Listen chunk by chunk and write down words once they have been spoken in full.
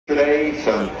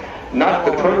yesterday. Not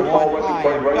the protocol wasn't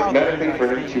quite right medically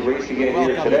for him to race again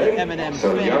here today.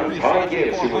 So young Ty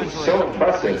Gibbs, who was so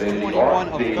impressive in the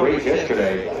race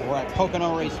yesterday. We're at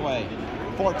Pocono Raceway.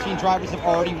 14 drivers have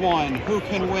already won. Who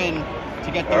can win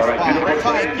to get their spot?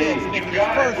 Ty Gibbs making his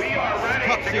first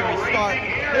Cup Series start.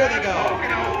 Here they go.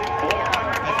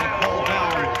 As they pull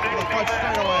down to the front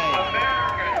straightaway.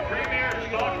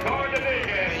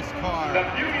 Race car. And the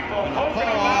pull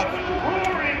off.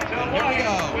 And here we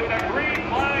go.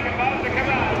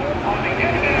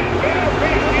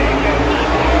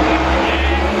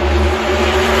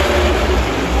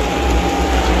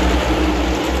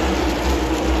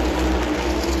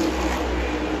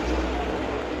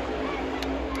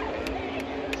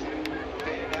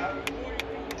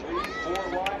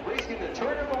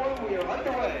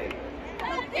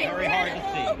 Very hard to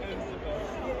see.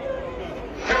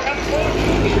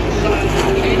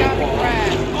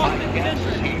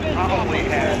 Probably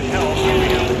has help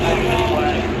getting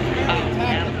out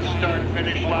and the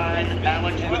start-finish line.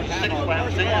 Alex with 6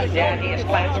 laps in. Yeah, he has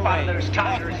clasped by those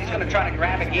tires. He's going to try to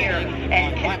grab a gear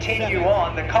and continue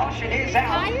on. The caution is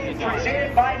out,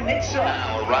 presented by Nitsa.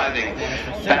 Now arriving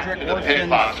back to the pit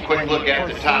box. Quick look at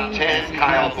the top 10.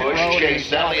 Kyle Busch,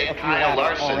 Chase Elliott, Kyle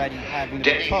Larson.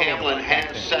 Denny Hamlin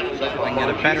has settled in. We can get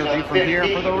a better view from here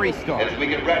for the restart. As we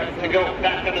get ready to go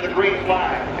back into the green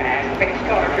flag. As pace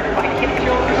car driven by Kim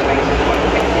Childers faces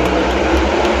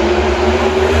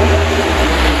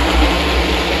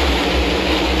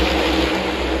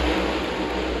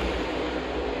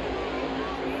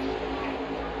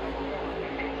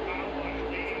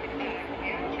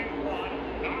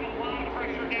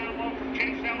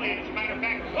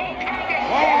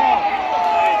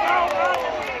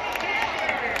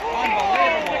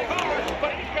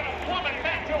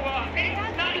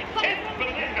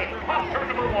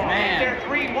They're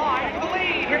 3 wide for the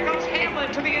lead. Here comes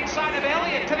Hamlin to the inside of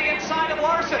Elliott, to the inside of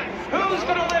Larson. Who's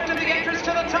going to lift to the entrance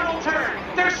to the tunnel turn?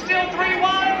 They're still 3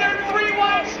 wide. They're 3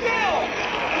 wide still.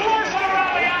 Larson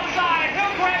around the outside.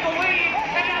 He'll grab the lead,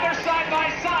 and now they're side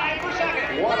by side for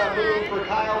second. What a move for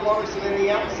Kyle Larson in the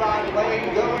outside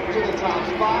lane, going to the top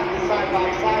spot. The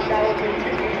side-by-side battle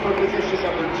continues for position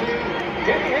number 2.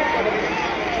 Denny Hamlin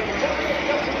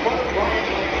just in front of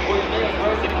Ryan was there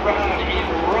for the crowd in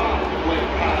run with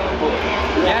Kyle Busch.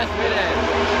 Yes, it is.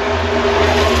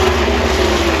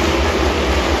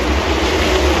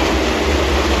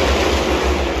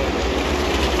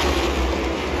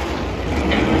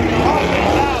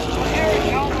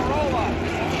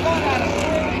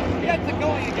 Gets it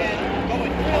going again.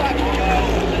 Going 3 laps to go.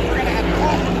 We're going to have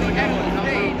caution to the end of the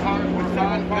stage. With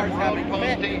 7 cars having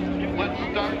quit. Let's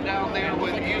start down there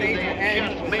with you. They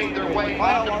just made their way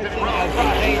Kyle Larson has the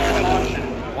stage.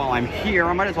 While I'm here,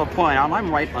 I might as well point out I'm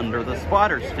right under the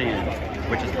spotter stand,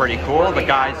 which is pretty cool. The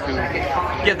guys who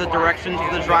give the directions to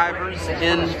the drivers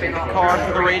in the car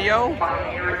through the radio.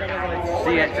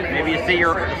 See it. Maybe you see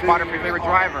your spotter for your favorite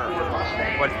driver.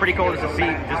 What's pretty cool is to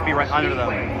see just be right under them,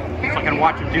 so I can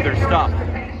watch them do their stuff.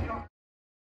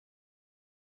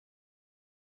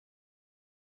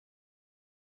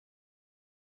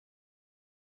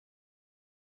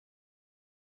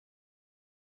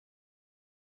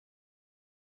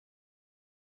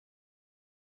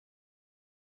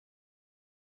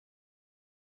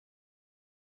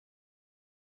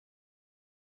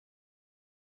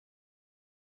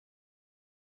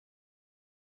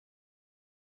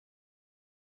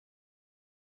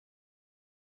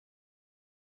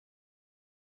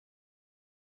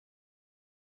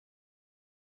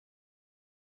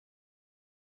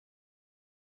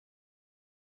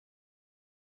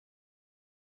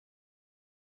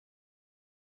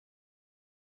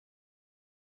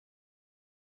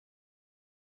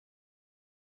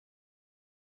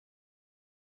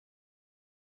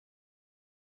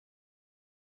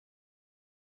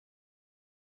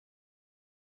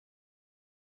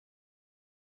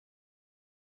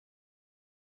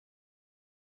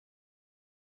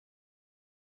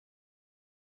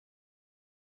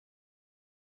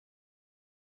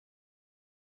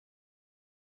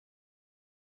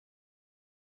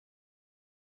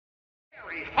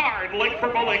 Hard lick for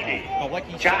Malicki.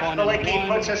 Josh Malicki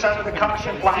puts us under the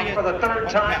caution flag for the 3rd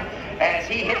time as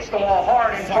he hits the wall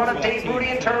hard in front of Dave Moody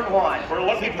in turn 1. We're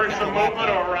looking for some movement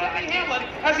or Hamlin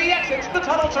as he exits the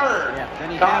tunnel turn.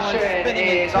 Caution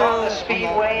is on the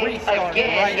speedway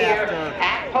again here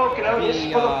at Pocono. This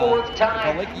is for the 4th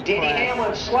time. Denny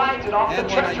Hamlin slides it off the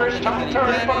treacherous tunnel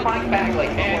turn for Mike Bagley.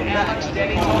 And Alex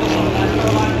Denny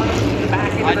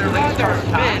back into the restart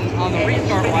spin on the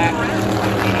restart lap.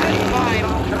 This time,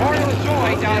 Mario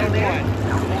Joy down in 1.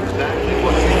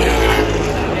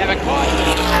 We have a caution.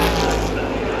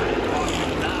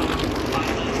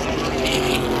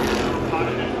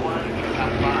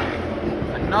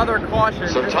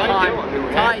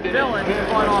 Dylan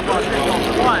spun off official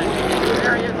 1.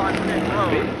 There he is on pit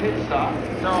road. Pit stop.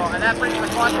 So, and that brings the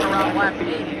caution around lap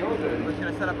 80. We're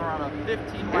going to set up around a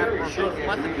 15 lap, or less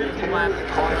than 15 laps.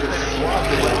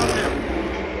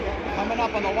 Coming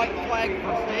up on the white flag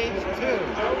for stage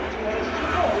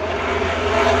 2.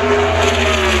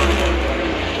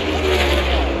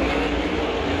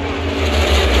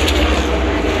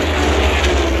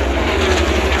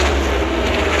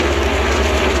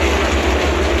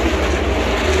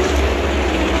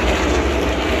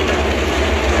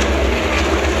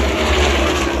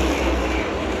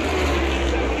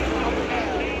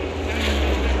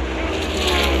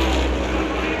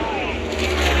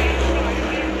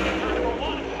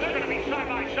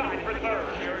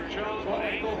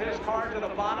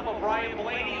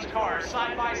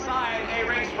 Side by side, they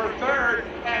race for third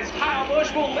as Kyle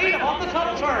Busch will lead him on the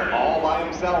tunnel turn. All by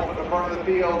himself at the front of the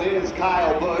field is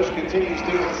Kyle Busch. Continues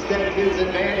to extend his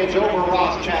advantage over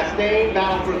Ross Chastain.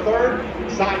 Bound for third,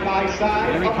 side by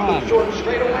side. Here he up comes. the short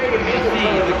straightaway.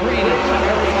 And The green is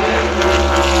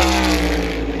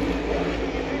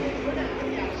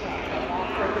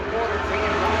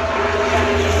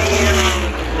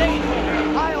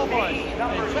Kyle Busch,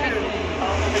 number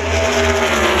 2.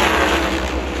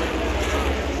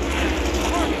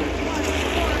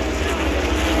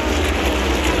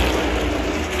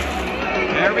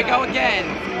 There we go again.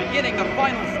 Beginning the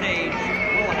final stage.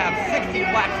 We'll have 60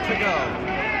 laps to go.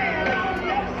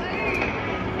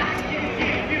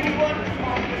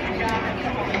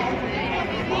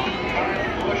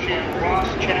 Busch and Ross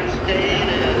Chastain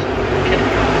is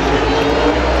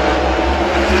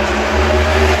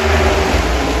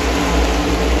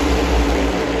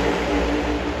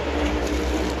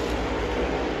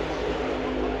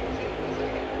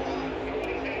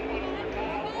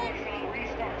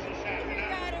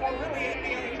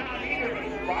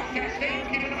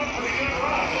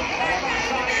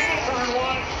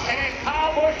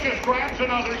just grabs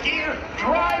another gear,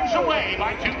 drives away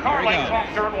by 2 car lengths off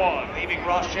turn 1. Leaving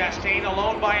Ross Chastain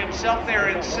alone by himself there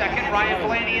in second. Ryan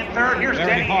Blaney in third. Here's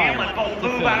Denny Hamlin. Both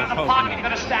move out of the pocket.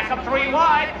 Going to stack up 3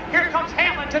 wide. Here comes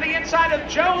Hamlin to the inside of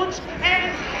Jones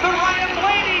and the Ryan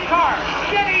Blaney car.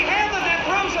 Denny Hamlin then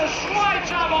throws a slide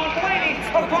job on Blaney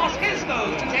across his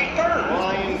nose to take third.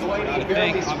 Ryan Blaney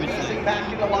barely squeezing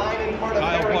back in the line in front of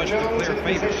Kyle Eric Busch, the Jones clear in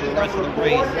favorite for position the rest of the number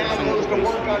race. 4. Now goes to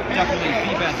work on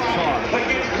Definitely the best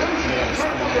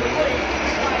car.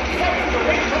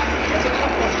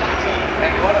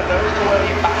 And one of those to where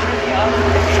you find the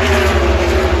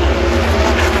other.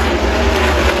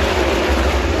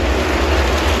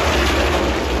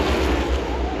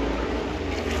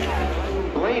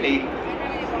 Blaney.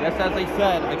 Yes, as I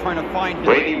said, I'm trying to find him.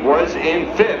 Blaney was in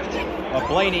 5th.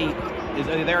 Blaney is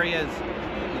there. He is.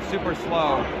 He's super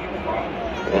slow.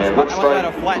 And it looks I must have like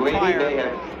had a flat Blaney tire. may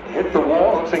have hit the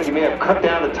wall. Looks like he may have cut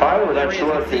down the tire. We're not There he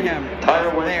sure is. if I see the him. tire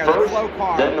went There, the first, slow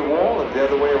car. then the wall, if the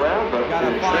other way around. But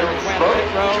Gotta the find trail the pit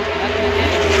spoke.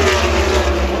 road.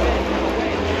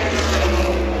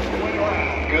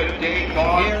 good day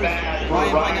gone Here's bad for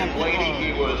Ryan Ryan Blaney.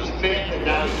 He was 5th and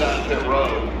now he's on pit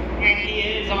road. And he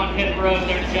is on pit road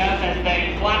there, Jeff, as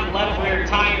the flat left rear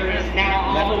tire is now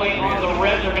all the way on the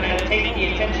rim. They're going to take the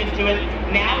attention to it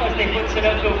now as they put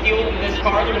Sunoco fuel in this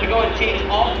car. They're going to go and change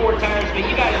all 4 tires, but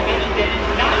you guys mentioned it.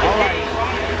 Not the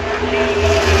day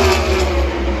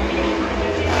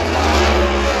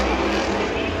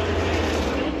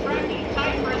still tracking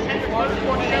tight for his Hendrick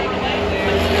Motorsport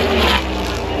Chevrolet.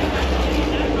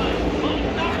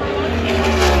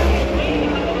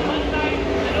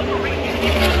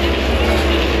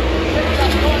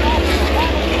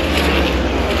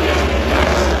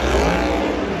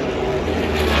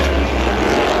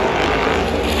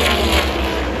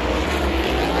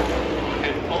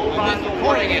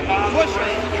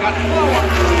 Got slower,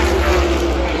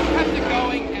 kept it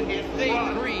going, and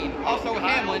stayed green. Also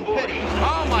Hamlin pitting.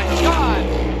 Oh my God!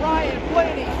 Ryan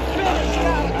Blaney finished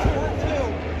out of turn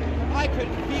 2. I could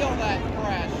feel that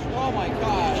crash. Oh my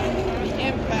God! The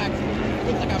impact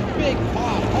was like a big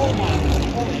pop. Oh my!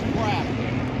 Holy crap!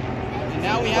 And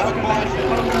now we have a caution.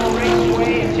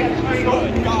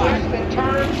 Good God!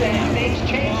 Turns and things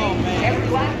changing. Every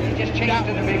lap he just changed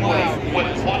in a big way.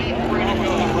 With 23 to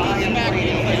go, Ryan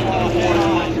Blaney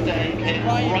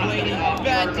Ryan Blaney,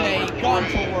 bad day, gone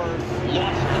for worse.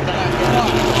 lost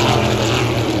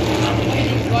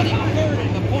He's running third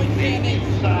in the point standings.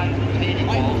 the side retaining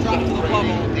Might wall, drop to the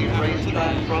bubble. the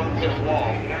racetrack from pit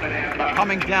wall.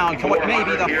 coming down to what may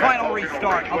be the final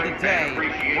restart of the day.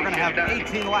 We're going to have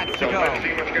 18 laps to go. Let's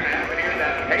see what's going to happen here.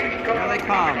 That pace car Here they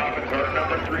come. Turn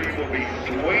number 3 will be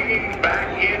swinging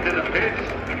back into the pits,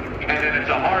 and then it's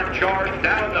a hard charge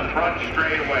down the front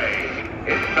straightaway.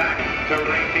 It's back to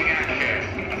racing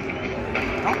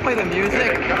action. Don't play the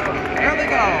music. There they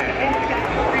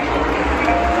go.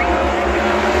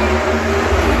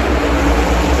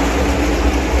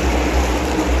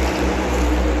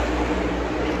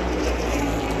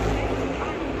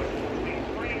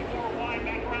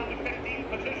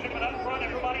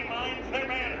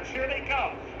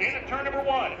 Into turn number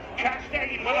 1.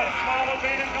 Chastain with a small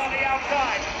advantage on the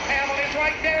outside. Hamilton's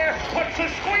right there. Puts a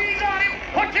squeeze on him.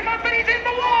 Puts him up and he's in the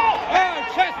wall. Oh,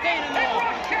 Chastain in the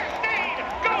wall. Chastain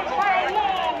goes for a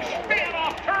long spin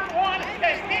off turn 1 and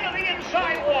into the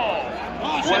inside wall.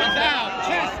 Caution is out.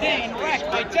 Chastain wrecked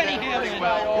by Denny Hamlin.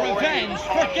 Revenge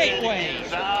for Gateway.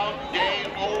 Game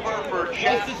over for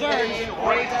Just deserved.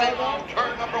 Racing on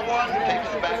turn number 1. Takes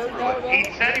us back through it.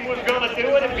 He said he was going to do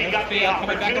it if he got the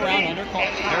Coming back around under opportunity.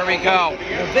 caution. There we go.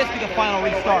 Will this be the final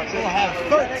restart? We'll have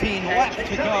 13 laps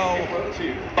to go.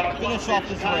 Finish off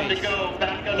this race.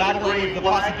 Battling with the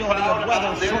possibility of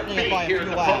weather shortening it by a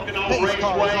few laps. Pace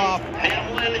car is off.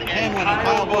 Hamlin and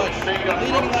Kyle Busch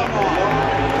leading them on.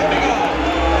 Here we go.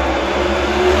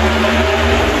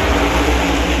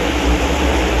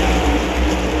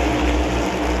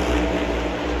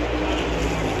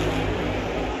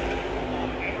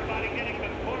 Everybody getting the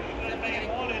push that they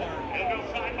wanted. They'll go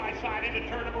side by side into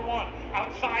turn number 1.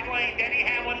 Outside lane, Denny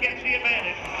Hamlin gets the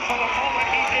advantage. For the moment,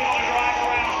 he's able to drive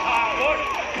around Kyle Busch.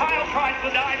 Kyle tries the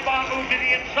dive bomb move to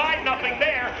the inside, nothing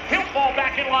there. He'll fall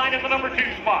back in line in the number 2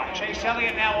 spot. Chase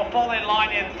Elliott now will fall in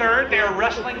line in 3rd. They're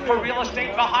wrestling for real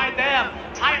estate behind them.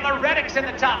 Tyler Reddick's in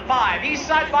the top 5. He's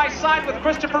side by side with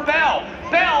Christopher Bell.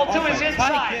 Bell to his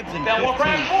inside. Bell will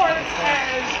grab 4th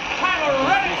as Tyler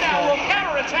Reddick now will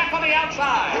counterattack on the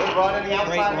outside. Good run in the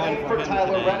outside lane for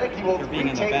Tyler Reddick. He will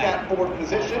retake that 4th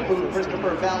position, move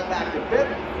Christopher Bell back to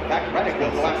 5th. Back Reddick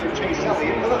will go after Chase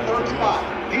Elliott for the 3rd spot.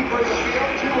 Deeper in the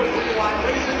field, 2 or 3 line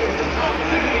racing is the top 2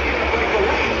 to get a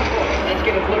breakaway. Let's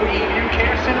get a Blue EQ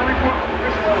Care Center report from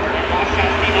Chris Wilson.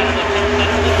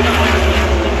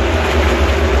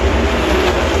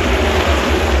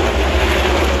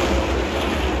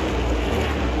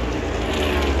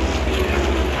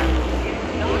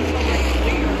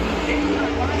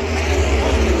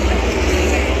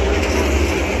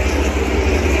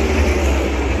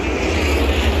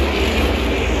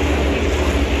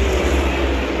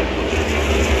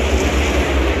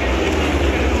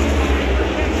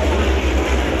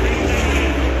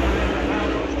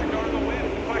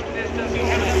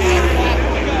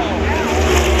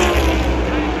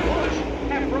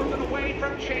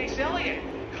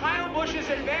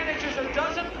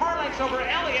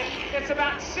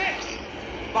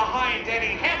 Behind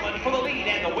Denny Hamlin for the lead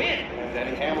and the win. And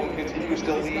Denny Hamlin continues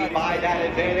to lead by that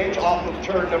advantage off of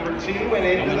turn number 2 and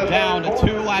into the down to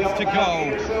 2 laps to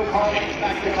go. So Carlin's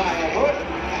back to Kyle Busch.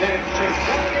 Then it's Chase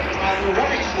Elliott. Tyler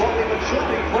Reddick slowly but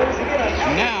surely closing in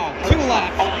on. Now 2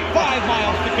 laps, 5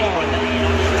 miles to go.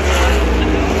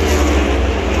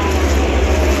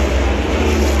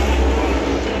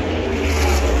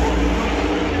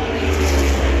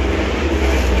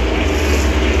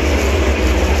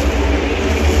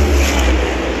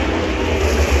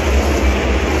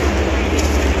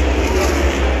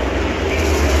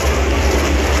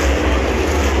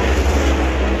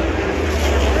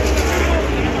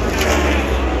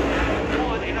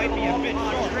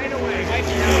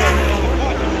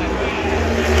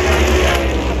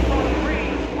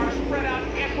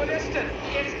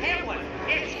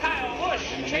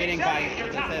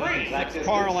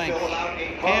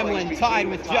 Hamlin tied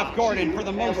with Jeff Gordon for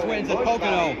the most wins at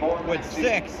Pocono with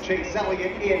 6. Chase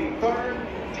Elliott in 3rd.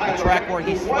 A track where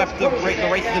he swept the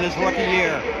races in his rookie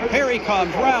year. Here he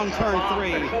comes, round turn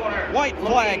 3. White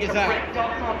flag is out.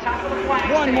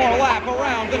 1 more lap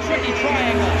around the tricky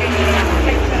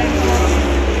triangle.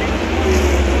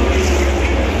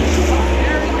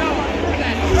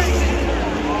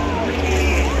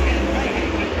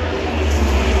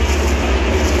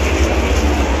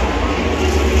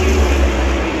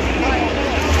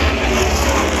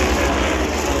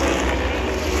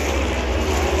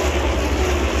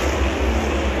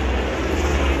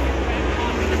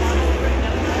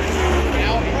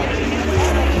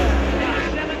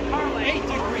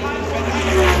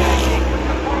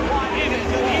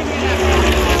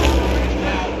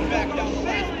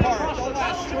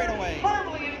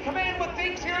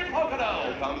 race here in Pocono.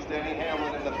 Here comes Denny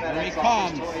Hamlin in the FedEx Here he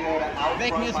comes,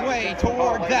 making his way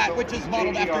toward that which is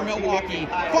modeled after Milwaukee.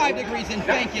 5 degrees in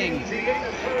banking.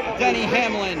 Denny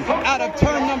Hamlin, out of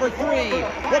turn number 3,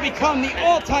 will become the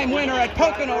all-time winner at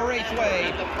Pocono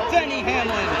Raceway. Denny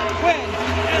Hamlin wins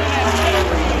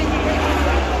M&Ms.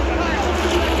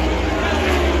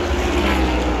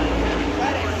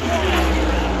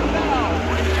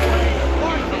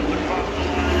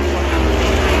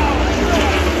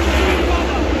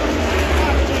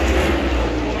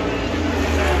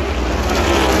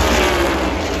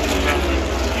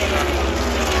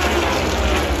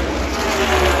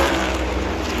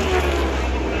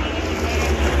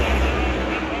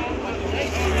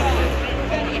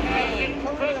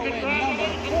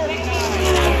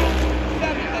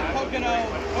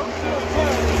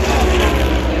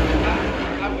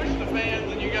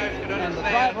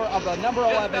 Of the number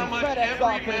 11 FedEx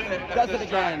office does it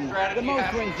again. The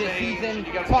most wins this season,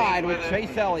 tied with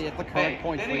Chase Elliott, the current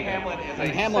points leader.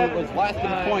 And Hamlin was last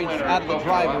in points out of the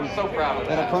drivers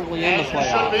that are currently in the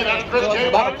playoffs.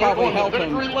 So that'll probably help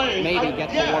him maybe get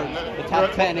towards the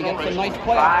top 10 and get some nice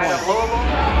playoff points.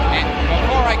 And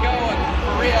before I go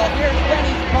for real, here's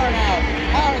Denny's turnout.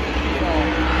 How does it feel?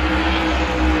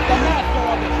 The master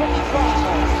of the tricky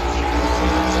trial.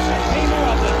 Tamer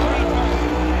of the three turns.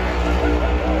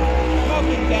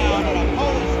 Smoking down on a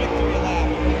Polish victory lap.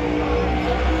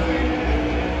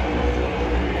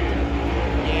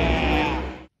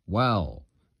 Yeah. Well,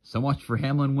 so much for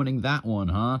Hamlin winning that one,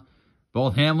 huh?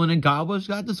 Both Hamlin and Gobbush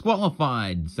got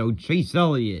disqualified, so Chase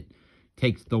Elliott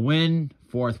takes the win,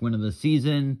 4th win of the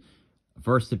season.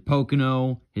 First at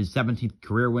Pocono, his 17th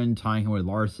career win, tying him with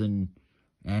Larson,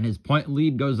 and his point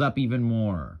lead goes up even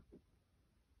more.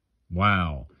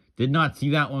 Wow. Did not see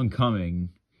that one coming.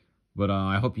 But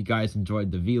I hope you guys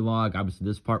enjoyed the vlog. Obviously,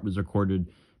 this part was recorded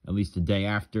at least a day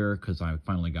after because I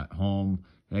finally got home.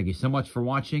 Thank you so much for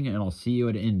watching, and I'll see you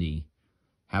at Indy.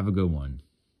 Have a good one.